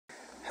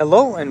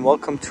Hello and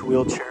welcome to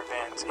Wheelchair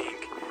Vans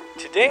Inc.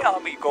 Today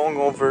I'll be going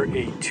over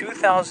a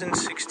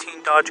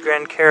 2016 Dodge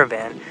Grand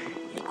Caravan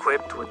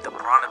equipped with the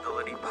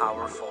BraunAbility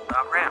power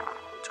fold-out ramp.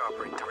 To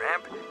operate the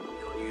ramp,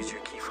 you'll use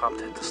your key fob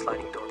to hit the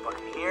sliding door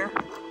button here.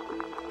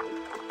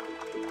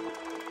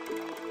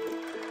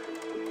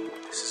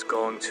 This is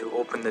going to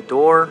open the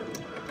door,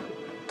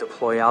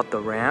 deploy out the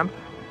ramp,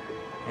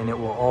 and it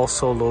will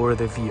also lower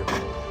the vehicle.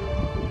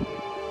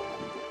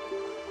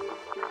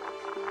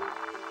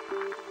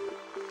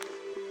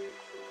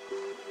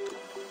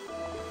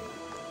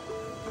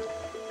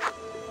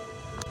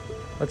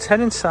 Let's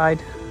head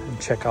inside and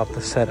check out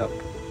the setup.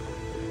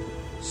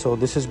 So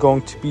this is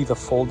going to be the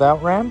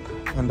fold-out ramp,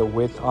 and the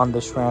width on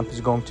this ramp is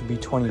going to be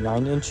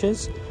 29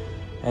 inches.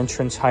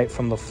 Entrance height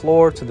from the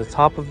floor to the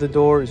top of the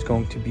door is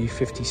going to be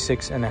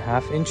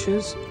 56.5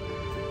 inches.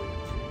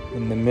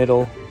 In the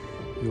middle,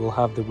 you will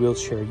have the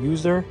wheelchair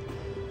user.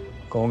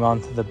 Going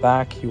on to the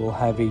back, you will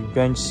have a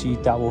bench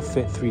seat that will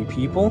fit 3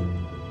 people.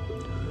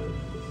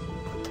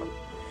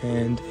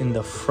 And in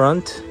the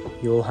front,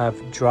 you'll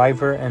have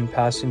driver and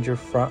passenger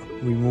front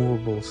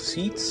removable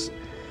seats.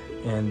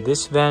 And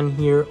this van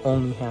here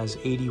only has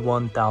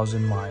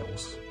 81,000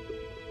 miles.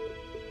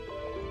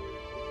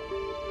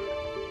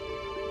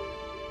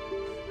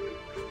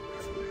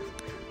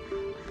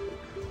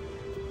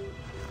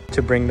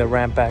 To bring the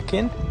ramp back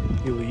in,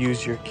 you will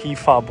use your key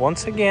fob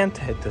once again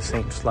to hit the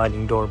same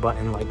sliding door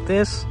button like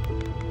this.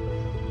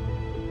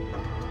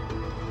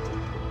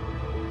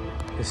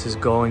 This is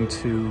going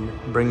to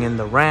bring in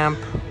the ramp,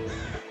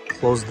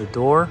 close the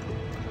door,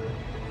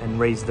 and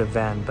raise the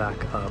van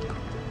back up.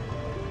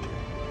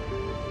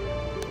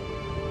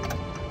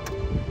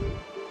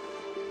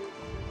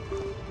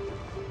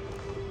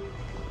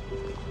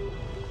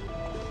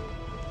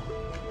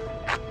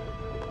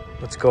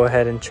 Let's go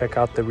ahead and check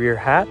out the rear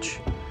hatch.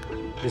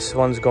 This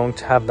one's going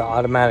to have the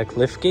automatic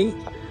lift gate.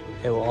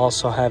 It will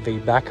also have a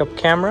backup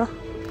camera.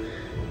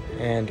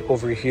 And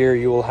over here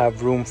you will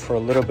have room for a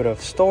little bit of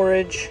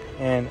storage.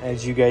 And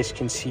as you guys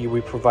can see,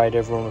 we provide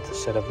everyone with a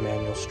set of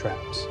manual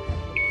straps.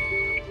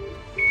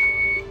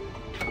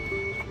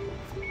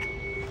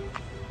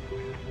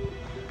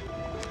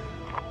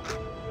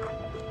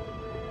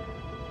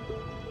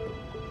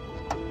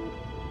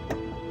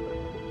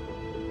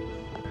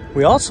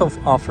 We also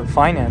offer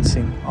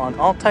financing on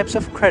all types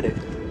of credit.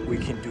 We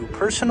can do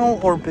personal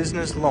or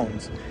business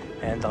loans.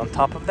 And on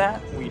top of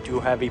that, we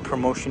do have a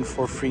promotion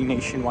for free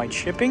nationwide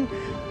shipping.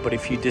 But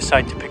if you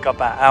decide to pick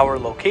up at our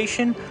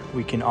location,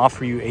 we can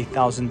offer you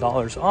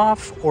 $1,000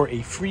 off or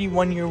a free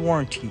 1-year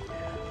warranty.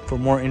 For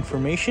more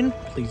information,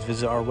 please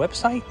visit our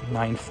website,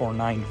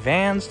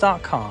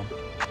 949vans.com.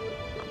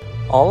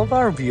 All of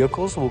our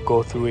vehicles will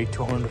go through a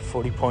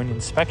 240-point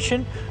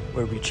inspection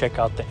where we check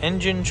out the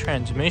engine,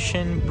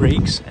 transmission,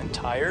 brakes, and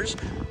tires.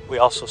 We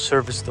also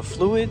service the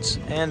fluids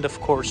and, of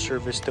course,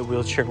 service the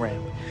wheelchair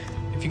ramp.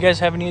 If you guys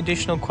have any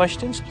additional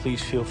questions,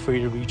 please feel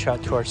free to reach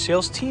out to our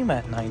sales team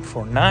at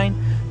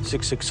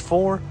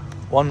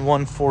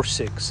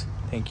 949-664-1146.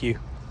 Thank you.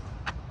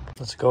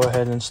 Let's go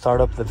ahead and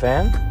start up the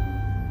van.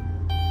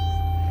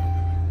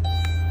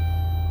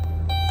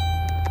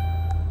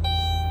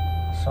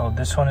 So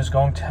this one is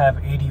going to have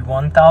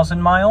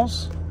 81,000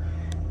 miles,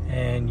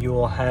 and you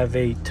will have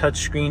a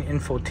touchscreen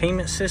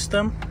infotainment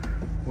system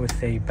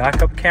with a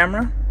backup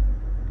camera.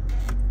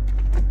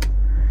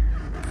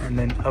 And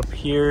then up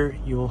here,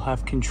 you will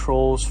have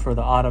controls for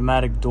the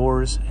automatic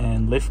doors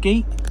and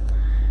liftgate.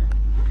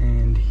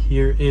 And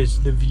here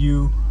is the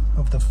view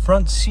of the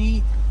front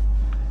seat.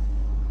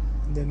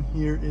 And then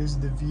here is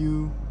the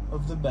view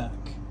of the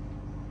back.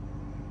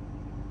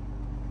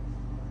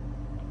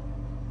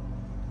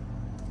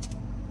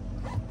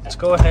 Let's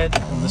go ahead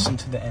and listen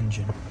to the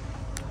engine.